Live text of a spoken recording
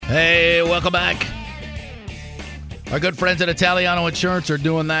Hey, welcome back. Our good friends at Italiano Insurance are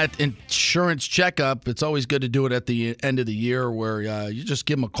doing that insurance checkup. It's always good to do it at the end of the year where you just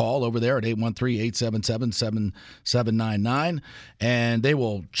give them a call over there at 813-877-7799, and they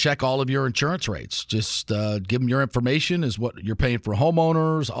will check all of your insurance rates. Just give them your information is what you're paying for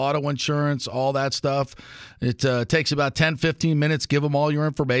homeowners, auto insurance, all that stuff. It takes about 10, 15 minutes. Give them all your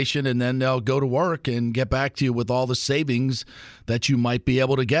information, and then they'll go to work and get back to you with all the savings that you might be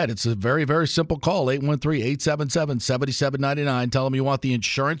able to get. It's a very, very simple call, 813-877-7799. Tell them you want the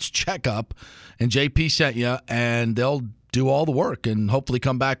insurance checkup, and JP sent you, and they'll do all the work and hopefully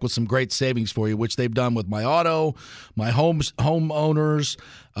come back with some great savings for you, which they've done with my auto, my homeowners,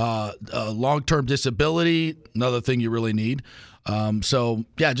 long-term disability, another thing you really need. So,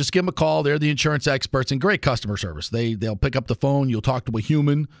 just give them a call. They're the insurance experts and great customer service. They'll pick up the phone. You'll talk to a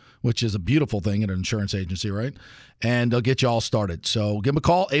human, which is a beautiful thing at an insurance agency, right? And they'll get you all started. So give them a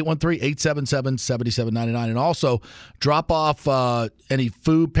call, 813-877-7799. And also drop off any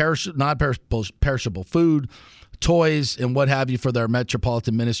food, non-perishable food, toys, and what have you for their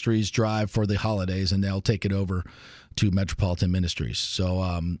Metropolitan Ministries drive for the holidays, and they'll take it over to Metropolitan Ministries.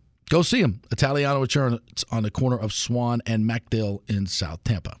 So go see them. Italiano Insurance on the corner of Swan and MacDill in South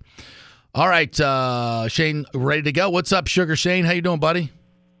Tampa. All right, Shane, ready to go? What's up, Sugar Shane? How you doing, buddy?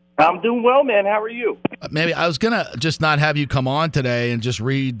 I'm doing well, man. How are you? Maybe I was going to just not have you come on today and just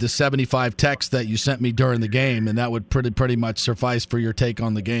read the 75 texts that you sent me during the game, and that would pretty much suffice for your take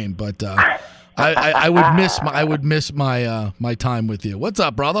on the game. But I would miss my time with you. What's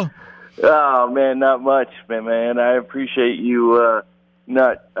up, brother? Oh, man, not much, man. I appreciate you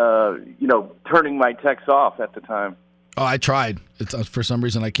not turning my texts off at the time. Oh, I tried. For some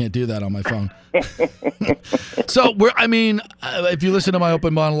reason, I can't do that on my phone. So, if you listen to my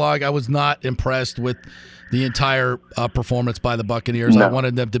open monologue, I was not impressed with the entire performance by the Buccaneers. No. I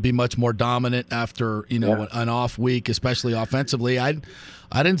wanted them to be much more dominant after an off week, especially offensively. I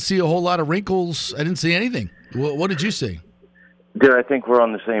didn't see a whole lot of wrinkles. I didn't see anything. What did you see? Dude, I think we're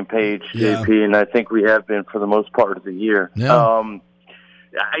on the same page, JP, and I think we have been for the most part of the year. Yeah.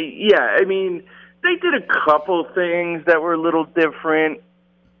 They did a couple things that were a little different.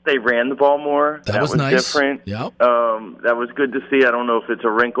 They ran the ball more. That was nice. Different. Yep. That was good to see. I don't know if it's a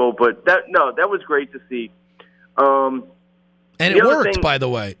wrinkle, but that was great to see. And it worked, by the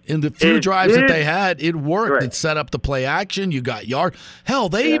way. In the few drives that they had, it worked. Right. It set up the play action. You got yard. Hell,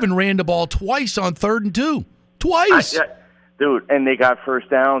 they even ran the ball twice on 3rd and 2. Twice. Dude, and they got first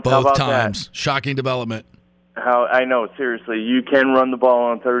downs. Both How about times. That? Shocking development. I know, seriously, you can run the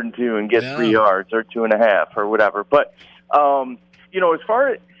ball on 3rd and 2 and get 3 yards or 2.5 or whatever. But, as far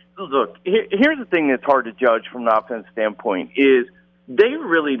as look, here's the thing that's hard to judge from an offense standpoint is they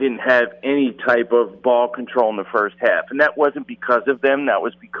really didn't have any type of ball control in the first half, and that wasn't because of them. That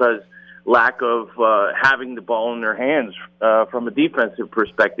was because lack of having the ball in their hands from a defensive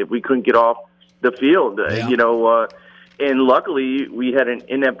perspective. We couldn't get off the field, and luckily we had an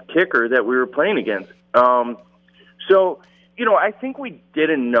inept kicker that we were playing against. I think we did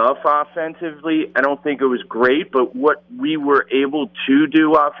enough offensively. I don't think it was great, but what we were able to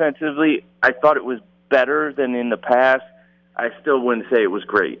do offensively, I thought it was better than in the past. I still wouldn't say it was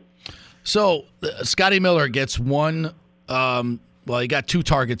great. So, Scotty Miller gets one, he got 2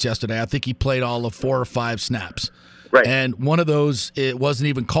 targets yesterday. I think he played all of 4 or 5 snaps. Right. And one of those, it wasn't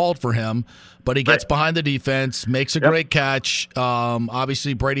even called for him, but he gets behind the defense, makes a great catch.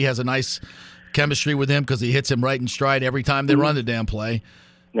 Obviously, Brady has a nice chemistry with him because he hits him right in stride every time they run the damn play.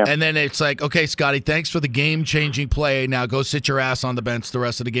 Yep. And then it's like, okay, Scotty, thanks for the game-changing play. Now go sit your ass on the bench the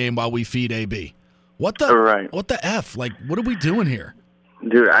rest of the game while we feed AB. What the F? Like, what are we doing here?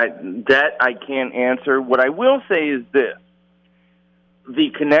 Dude, I can't answer. What I will say is this. The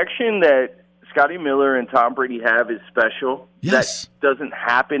connection that Scotty Miller and Tom Brady have is special. Yes. That doesn't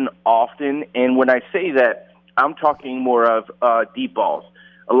happen often. And when I say that, I'm talking more of deep balls.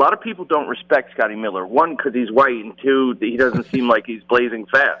 A lot of people don't respect Scotty Miller. 1, because he's white, and 2, he doesn't seem like he's blazing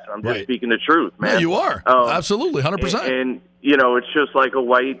fast. I'm just speaking the truth, man. Yeah, you are. Absolutely, 100%. And it's just like a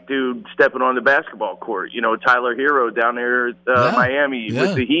white dude stepping on the basketball court. Tyler Hero down there at Miami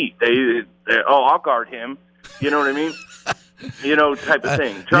with the Heat. I'll guard him. You know what I mean? Type of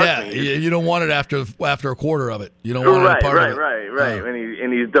thing. Trust me. You don't want it after a quarter of it. You don't want it part of it. Right.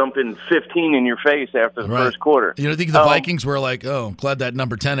 And he's dumping 15 in your face after the first quarter. You don't think the Vikings were like, oh, glad that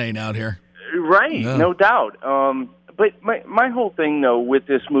number 10 ain't out here. Right, no doubt. But my whole thing, though, with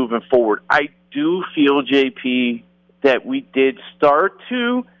this moving forward, I do feel, JP, that we did start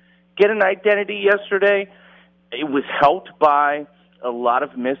to get an identity yesterday. It was helped by a lot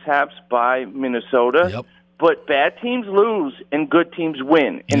of mishaps by Minnesota. Yep. But bad teams lose and good teams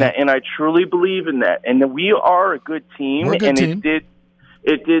win, and I truly believe in that. And we are a good team, We're a good team.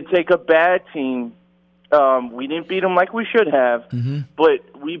 It did take a bad team. We didn't beat them like we should have, but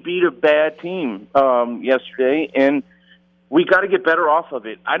we beat a bad team yesterday, and we got to get better off of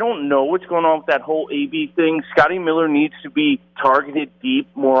it. I don't know what's going on with that whole AB thing. Scotty Miller needs to be targeted deep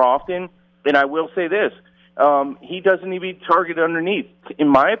more often, and I will say this. He doesn't need to be targeted underneath. In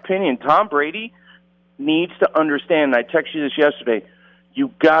my opinion, Tom Brady needs to understand, and I texted you this yesterday,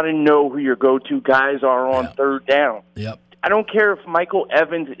 you got to know who your go-to guys are on third down. Yep. I don't care if Michael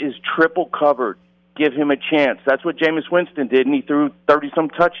Evans is triple covered. Give him a chance. That's what Jameis Winston did, and he threw 30-some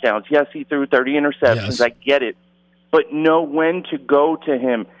touchdowns. Yes, he threw 30 interceptions. Yes. I get it. But know when to go to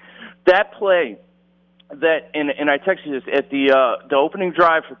him. That play, and I texted you this, at the opening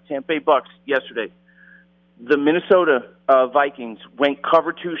drive for the Tampa Bay Bucs yesterday, the Minnesota Vikings went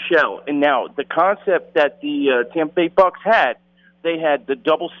cover 2 shell. And now the concept that the Tampa Bay Bucs had, they had the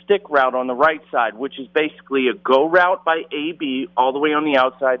double stick route on the right side, which is basically a go route by AB all the way on the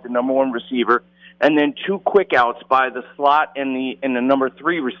outside, the number 1 receiver, and then 2 quick outs by the slot and the number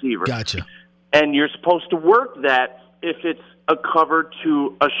 3 receiver. Gotcha. And you're supposed to work that if it's a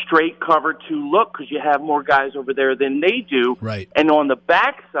straight cover 2 look, because you have more guys over there than they do. Right. And on the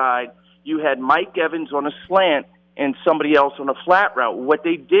backside, you had Mike Evans on a slant and somebody else on a flat route. What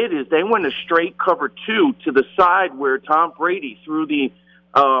they did is they went a straight cover 2 to the side where Tom Brady threw the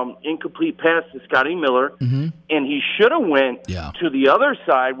incomplete pass to Scotty Miller, and he should have went to the other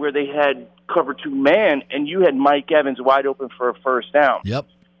side where they had cover 2 man, and you had Mike Evans wide open for a first down. Yep.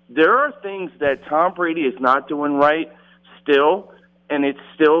 There are things that Tom Brady is not doing right still, and it's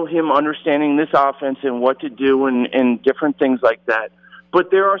still him understanding this offense and what to do and different things like that. But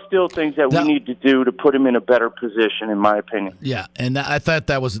there are still things that we need to do to put him in a better position, in my opinion. Yeah, and I thought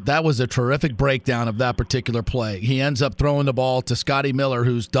that was a terrific breakdown of that particular play. He ends up throwing the ball to Scotty Miller,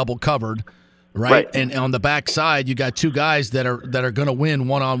 who's double covered, right? And on the backside, you got 2 guys that are going to win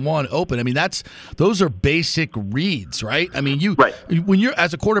one-on-one open. I mean, those are basic reads, right? I mean, when you're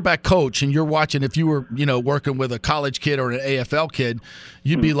as a quarterback coach and you're watching, if you were working with a college kid or an AFL kid,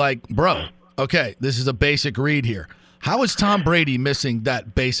 you'd be like, bro, okay, this is a basic read here. How is Tom Brady missing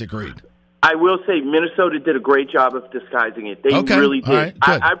that basic read? I will say Minnesota did a great job of disguising it. They really did. All right,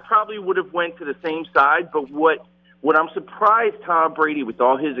 I probably would have went to the same side, but what I'm surprised Tom Brady, with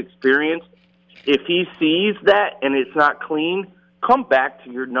all his experience, if he sees that and it's not clean, come back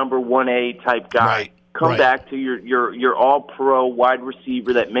to your number 1A type guy. Right. Come back to your all-pro wide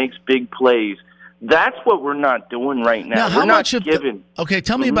receiver that makes big plays. That's what we're not doing right now. How we're much not giving. Okay,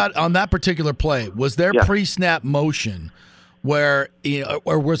 tell me about on that particular play. Was there pre-snap motion where,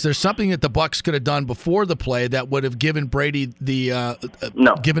 or was there something that the Bucs could have done before the play that would have given Brady the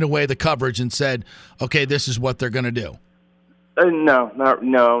given away the coverage and said, okay, this is what they're going to do? No, not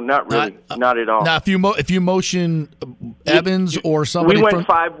really, not at all. Now, if you motion Evans or somebody, we went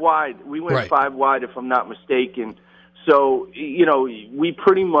 5 wide. We went 5 wide, if I'm not mistaken. So, we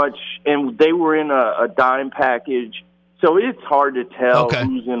pretty much, and they were in a dime package, so it's hard to tell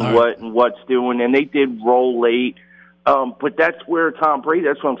who's in what and what's doing, and they did roll late. But that's where Tom Brady,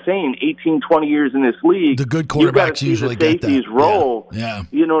 that's what I'm saying, 18, 20 years in this league. The good quarterbacks usually get that. Safeties roll. Yeah.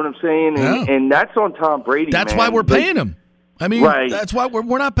 You know what I'm saying? And that's on Tom Brady, That's why we're paying him. I mean, that's why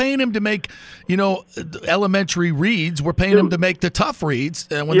we're not paying him to make, elementary reads. We're paying him to make the tough reads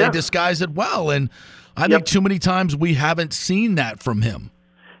and when they disguise it well. And I think too many times we haven't seen that from him.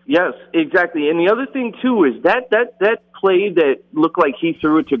 Yes, exactly. And the other thing, too, is that play that looked like he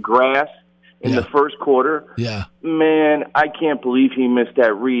threw it to grass in the first quarter. Yeah. Man, I can't believe he missed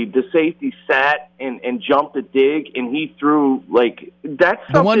that read. The safety sat and jumped a dig, and he threw, that's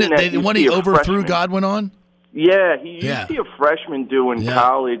something the one he overthrew Godwin on? Yeah, you see a freshman do in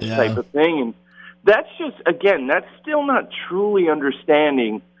college type of thing. And that's just, again, that's still not truly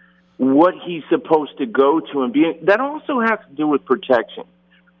understanding what he's supposed to go to and be. That also has to do with protection.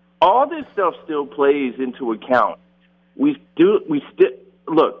 All this stuff still plays into account.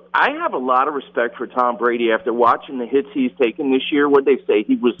 Look, I have a lot of respect for Tom Brady after watching the hits he's taken this year. What they say,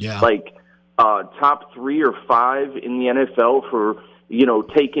 he was top 3 or 5 in the NFL for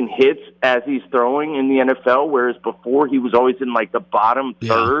taking hits as he's throwing in the NFL, whereas before he was always in the bottom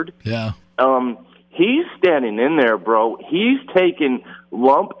third. Yeah. He's standing in there, bro. He's taking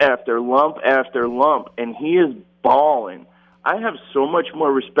lump after lump after lump, and he is balling. I have so much more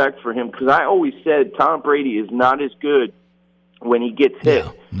respect for him because I always said Tom Brady is not as good when he gets hit.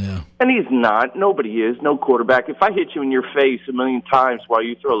 Yeah. And he's not. Nobody is. No quarterback. If I hit you in your face 1,000,000 times while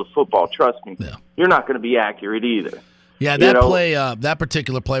you throw the football, trust me, you're not going to be accurate either. Yeah, that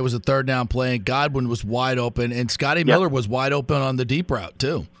particular play was a third down play, and Godwin was wide open, and Scotty Miller was wide open on the deep route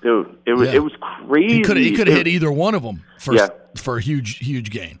too. Dude, it was crazy. He could have hit either one of them for a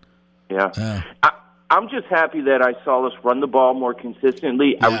huge gain. Yeah. I'm just happy that I saw us run the ball more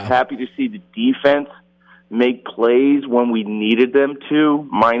consistently. I was happy to see the defense make plays when we needed them to,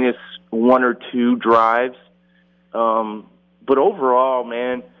 minus one or two drives. But overall,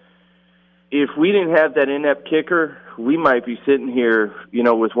 man, if we didn't have that inept kicker, we might be sitting here,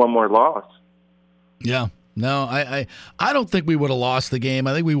 with one more loss. Yeah. No, I don't think we would have lost the game.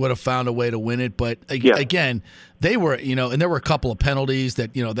 I think we would have found a way to win it. But again, they were, and there were a couple of penalties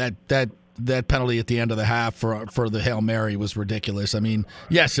that, that penalty at the end of the half for the Hail Mary was ridiculous. I mean,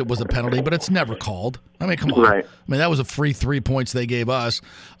 yes, it was a penalty, but it's never called. I mean, come on. Right. I mean, that was a free 3 points they gave us.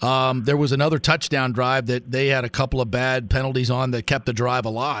 There was another touchdown drive that they had a couple of bad penalties on that kept the drive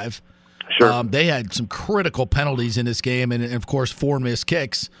alive. Sure. They had some critical penalties in this game, and of course, 4 missed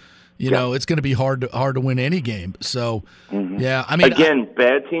kicks. It's going to be hard to win any game. So, I mean, again,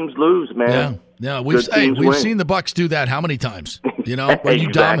 bad teams lose, man. Yeah, we've seen the Bucs do that how many times? Where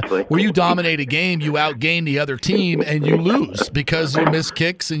you dominate a game, you outgain the other team, and you lose because you miss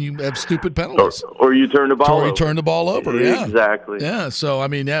kicks and you have stupid penalties, or you turn the ball over. Or you turn the ball over. Yeah, exactly. Yeah, so I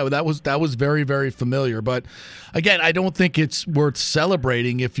mean, that was very, very familiar. But again, I don't think it's worth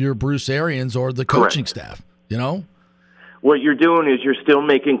celebrating if you're Bruce Arians or the coaching staff. What you're doing is you're still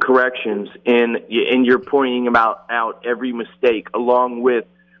making corrections, and you're pointing out every mistake along with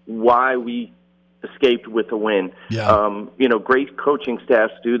why we escaped with a win. Yeah. Great coaching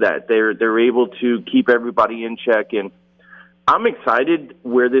staffs do that. They're able to keep everybody in check, and I'm excited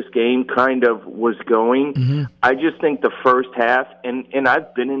where this game kind of was going. Mm-hmm. I just think the first half, and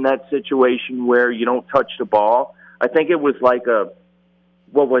I've been in that situation where you don't touch the ball. I think it was like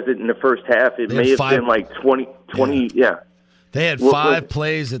what was it in the first half? It may have been like 20, yeah. They had 5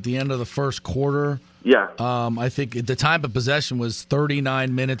 plays at the end of the first quarter. Yeah. I think the time of possession was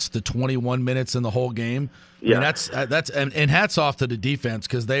 39 minutes to 21 minutes in the whole game. Yeah. I mean, that's and hats off to the defense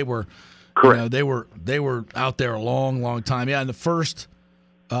because they were correct. They were out there a long time. Yeah, in the first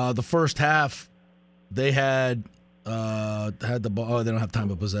half, they had the ball. Oh, they don't have time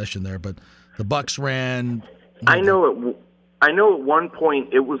of possession there, but the Bucs ran. I know at one point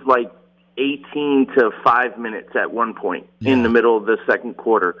it was like 18 to 5 minutes at one point in the middle of the second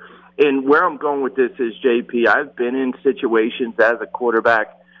quarter. And where I'm going with this is, JP, I've been in situations as a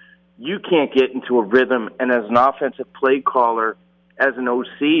quarterback, you can't get into a rhythm. And as an offensive play caller, as an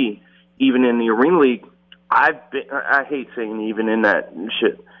OC, even in the Arena League, I hate saying even in that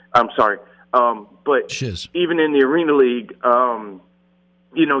shit. I'm sorry. But Shiz. Even in the Arena League,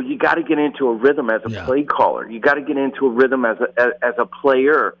 you got to get into a rhythm as a play caller. You got to get into a rhythm as a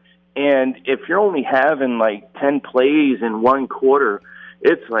player. And if you're only having like 10 plays in one quarter,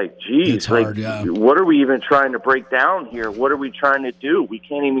 it's like, geez, it's hard, what are we even trying to break down here? What are we trying to do? We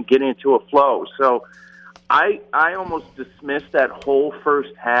can't even get into a flow. So I almost dismissed that whole first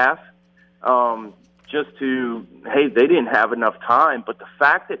half just to, hey, they didn't have enough time. But the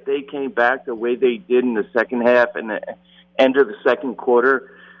fact that they came back the way they did in the second half and the end of the second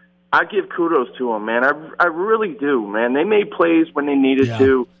quarter, I give kudos to them, man. I really do, man. They made plays when they needed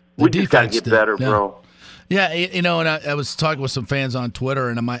to. We just got to get better, bro. Yeah, and I was talking with some fans on Twitter,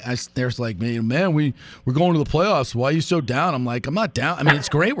 and they're like, man, we're going to the playoffs. Why are you so down? I'm like, I'm not down. I mean, it's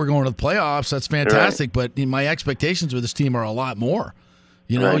great we're going to the playoffs. That's fantastic. Right. But my expectations with this team are a lot more.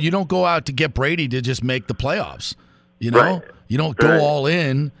 You don't go out to get Brady to just make the playoffs. Right. You don't go all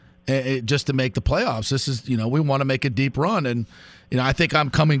in just to make the playoffs. This is, we want to make a deep run. And, I think I'm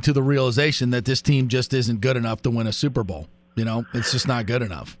coming to the realization that this team just isn't good enough to win a Super Bowl. It's just not good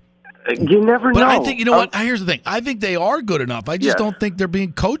enough. You never know. But I think, what? Here's the thing. I think they are good enough. I just don't think they're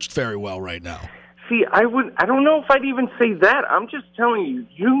being coached very well right now. See, I don't know if I'd even say that. I'm just telling you,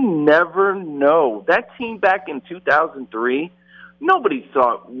 you never know. That team back in 2003, nobody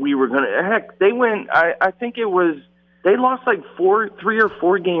thought we were going to. Heck, they went, I think it was, they lost like 3 or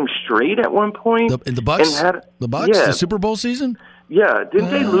 4 games straight at one point. The Bucs? The Super Bowl season? Yeah,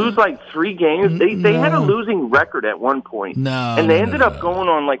 didn't they lose like 3 games? They had a losing record at one point. And they ended up going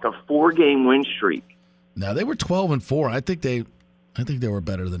on like a 4-game win streak. No, they were 12-4. I think they were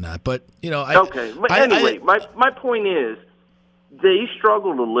better than that. But okay. But anyway, my point is, they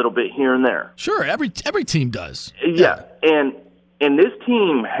struggled a little bit here and there. Sure, every team does. Yeah, and this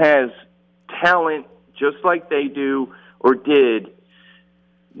team has talent just like they do or did.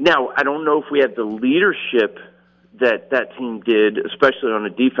 Now, I don't know if we have the leadership that team did, especially on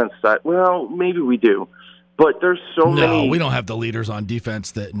the defense side. Well, maybe we do. But there's so many. No, we don't have the leaders on defense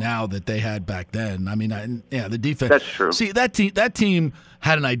that they had back then. I mean, the defense. That's true. See, that team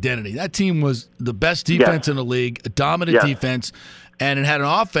had an identity. That team was the best defense in the league, a dominant defense, and it had an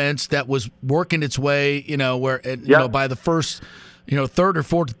offense that was working its way. By the first, third or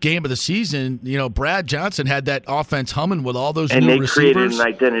fourth game of the season, Brad Johnson had that offense humming with all those new receivers. And they created an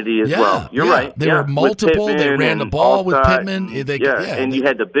identity as well. You're right. They were multiple. They ran the ball with Pittman. And you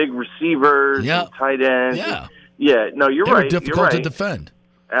had the big receivers, and tight ends. No, you're right. They were difficult to defend.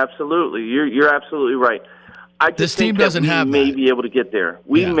 Absolutely. You're absolutely right. This team doesn't have that. We may be able to get there.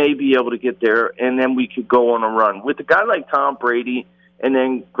 We may be able to get there, and then we could go on a run. With a guy like Tom Brady and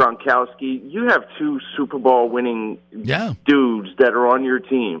then Gronkowski, you have two Super Bowl winning dudes that are on your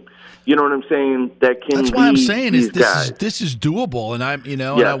team. You know what I'm saying? That can. That's why I'm saying this is doable, and and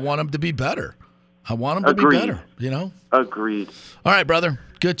I want them to be better. I want them to be better. Agreed. All right, brother.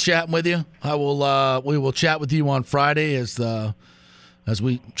 Good chatting with you. We will chat with you on Friday as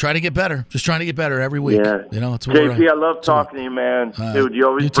we try to get better. Just trying to get better every week. Yeah. It's JP, I love talking to you, man. Dude, you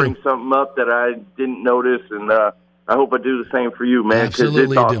always bring something up that I didn't notice, and I hope I do the same for you, man.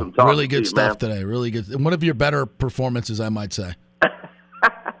 Absolutely, it's awesome do. Really good stuff man. today. Really good. One of your better performances, I might say.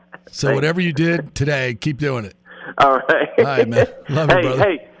 So whatever you did today, keep doing it. All right. All right, man. Love you, brother.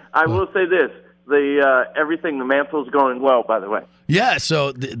 Hey, I will say this. The mantle's going well, by the way. Yeah,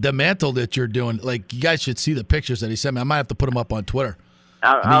 so the mantle that you're doing, like, you guys should see the pictures that he sent me. I might have to put them up on Twitter.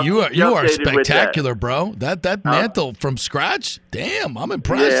 You are spectacular, bro. That mantle from scratch, damn, I'm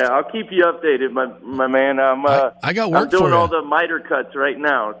impressed. Yeah, I'll keep you updated, my man. I got work I'm doing for you. all the miter cuts right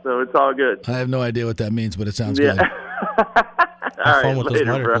now, so it's all good. I have no idea what that means, but it sounds good. All right,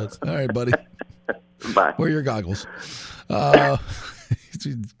 later, bro. Cuts. All right, buddy. Bye. Wear your goggles.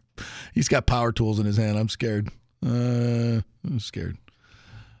 He's got power tools in his hand. I'm scared. I'm scared.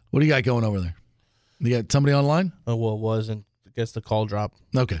 What do you got going over there? You got somebody online? Oh, well, it wasn't. I guess the call dropped.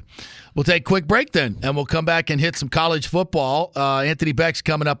 Okay. We'll take a quick break then, and we'll come back and hit some college football. Anthony Beck's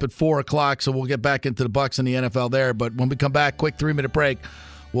coming up at 4 o'clock, so we'll get back into the Bucs and the NFL there. But when we come back, quick 3-minute break,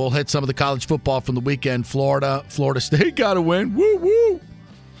 we'll hit some of the college football from the weekend. Florida State got to win. Woo, woo.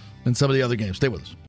 And some of the other games. Stay with us.